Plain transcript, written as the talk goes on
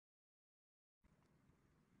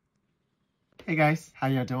Hey guys, how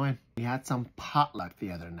you doing? We had some potluck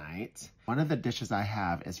the other night. One of the dishes I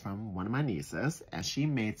have is from one of my nieces, and she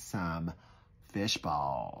made some fish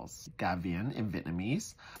balls. Gavien in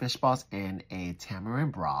Vietnamese. Fish balls in a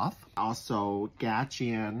tamarind broth. Also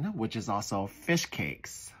gachien, which is also fish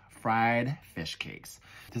cakes. Fried fish cakes.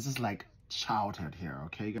 This is like childhood here,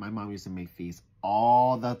 okay? My mom used to make these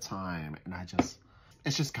all the time, and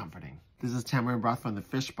it's just comforting. This is tamarind broth from the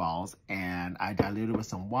fish balls, and I diluted with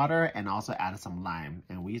some water and also added some lime.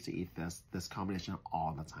 And we used to eat this combination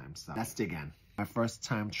all the time. So let's dig in. My first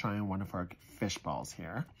time trying one of our fish balls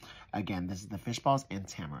here. Again, this is the fish balls and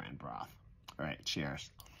tamarind broth. All right,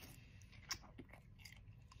 cheers.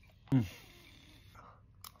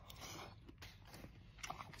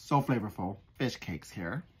 So flavorful. Fish cakes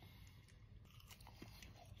here.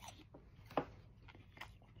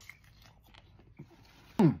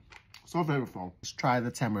 So flavorful. Let's try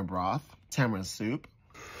the tamarind broth, tamarind soup.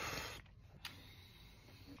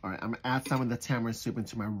 All right, I'm gonna add some of the tamarind soup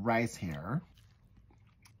into my rice here.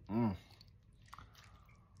 So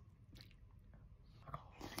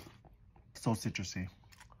citrusy.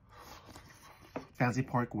 Fancy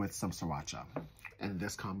pork with some sriracha. And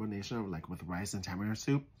this combination of with rice and tamarind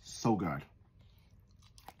soup, so good.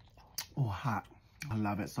 Oh, hot. I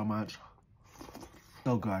love it so much.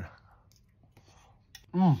 So good.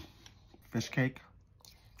 Fish cake.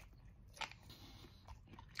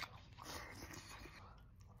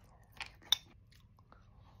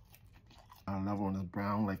 I love when it's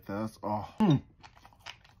brown like this. Oh,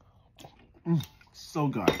 so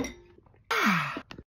good.